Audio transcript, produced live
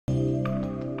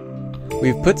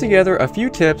We've put together a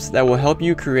few tips that will help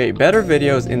you create better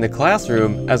videos in the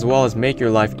classroom, as well as make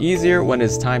your life easier when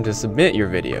it's time to submit your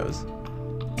videos.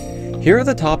 Here are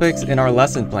the topics in our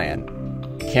lesson plan: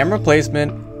 camera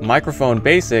placement, microphone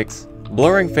basics,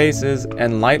 blurring faces,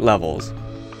 and light levels.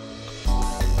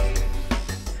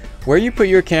 Where you put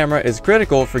your camera is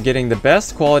critical for getting the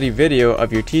best quality video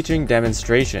of your teaching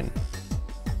demonstration.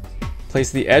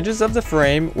 Place the edges of the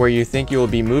frame where you think you will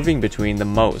be moving between the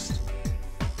most.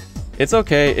 It's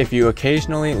okay if you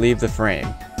occasionally leave the frame.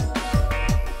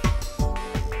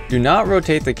 Do not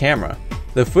rotate the camera.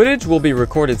 The footage will be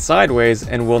recorded sideways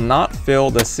and will not fill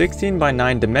the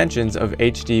 16:9 dimensions of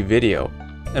HD video,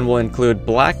 and will include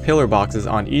black pillar boxes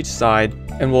on each side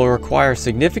and will require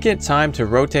significant time to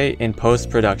rotate in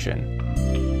post-production.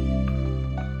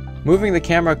 Moving the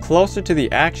camera closer to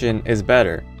the action is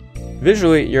better.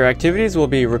 Visually, your activities will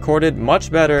be recorded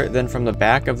much better than from the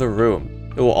back of the room.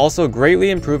 It will also greatly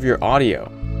improve your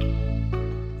audio.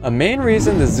 A main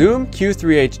reason the Zoom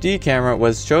Q3 HD camera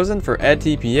was chosen for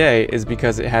EdTPA is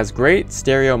because it has great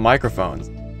stereo microphones.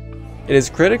 It is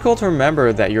critical to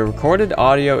remember that your recorded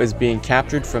audio is being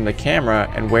captured from the camera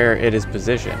and where it is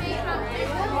positioned.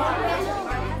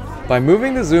 By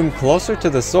moving the zoom closer to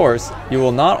the source, you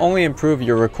will not only improve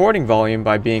your recording volume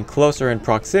by being closer in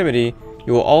proximity,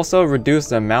 you will also reduce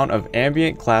the amount of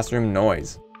ambient classroom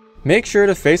noise. Make sure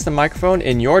to face the microphone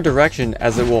in your direction,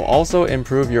 as it will also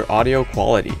improve your audio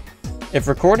quality. If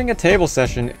recording a table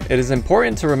session, it is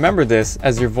important to remember this,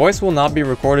 as your voice will not be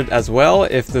recorded as well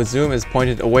if the zoom is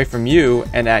pointed away from you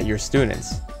and at your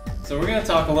students. So we're going to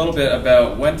talk a little bit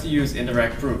about when to use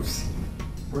indirect proofs.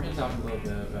 We're going to talk a little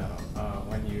bit about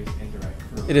when to use indirect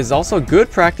proofs. It is also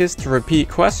good practice to repeat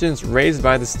questions raised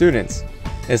by the students,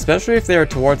 especially if they are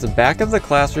towards the back of the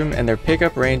classroom and their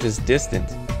pickup range is distant.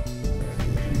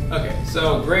 Okay,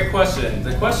 so great question.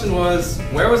 The question was,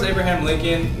 where was Abraham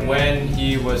Lincoln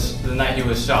the night he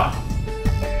was shot?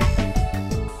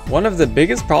 One of the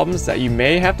biggest problems that you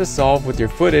may have to solve with your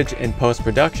footage in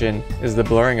post-production is the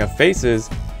blurring of faces,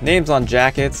 names on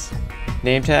jackets,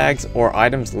 name tags, or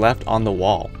items left on the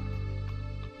wall.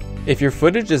 If your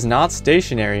footage is not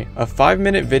stationary, a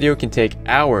 5-minute video can take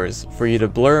hours for you to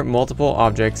blur multiple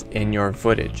objects in your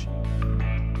footage.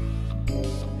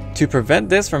 To prevent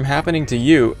this from happening to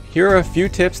you, here are a few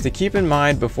tips to keep in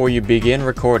mind before you begin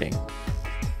recording.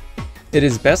 It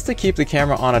is best to keep the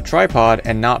camera on a tripod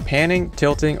and not panning,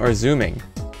 tilting, or zooming.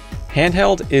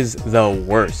 Handheld is the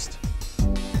worst.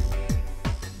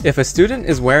 If a student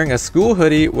is wearing a school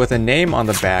hoodie with a name on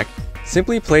the back,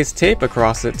 simply place tape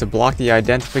across it to block the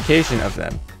identification of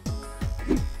them.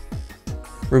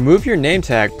 Remove your name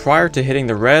tag prior to hitting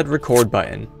the red record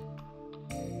button.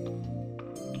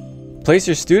 Place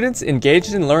your students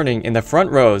engaged in learning in the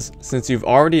front rows, since you've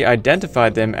already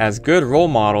identified them as good role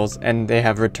models and they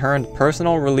have returned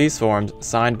personal release forms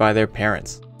signed by their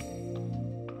parents.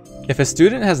 If a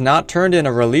student has not turned in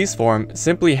a release form,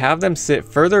 simply have them sit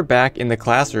further back in the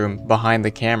classroom behind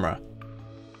the camera.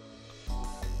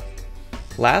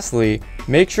 Lastly,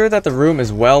 make sure that the room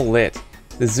is well lit.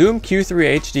 The Zoom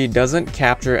Q3 HD doesn't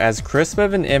capture as crisp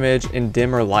of an image in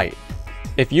dimmer light.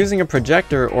 If using a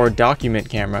projector or document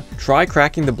camera, try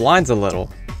cracking the blinds a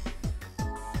little.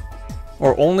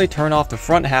 Or only turn off the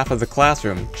front half of the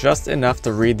classroom, just enough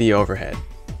to read the overhead.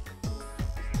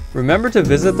 Remember to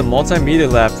visit the Multimedia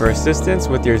Lab for assistance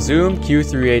with your Zoom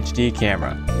Q3 HD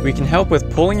camera. We can help with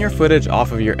pulling your footage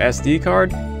off of your SD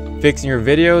card, fixing your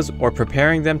videos, or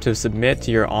preparing them to submit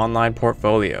to your online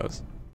portfolios.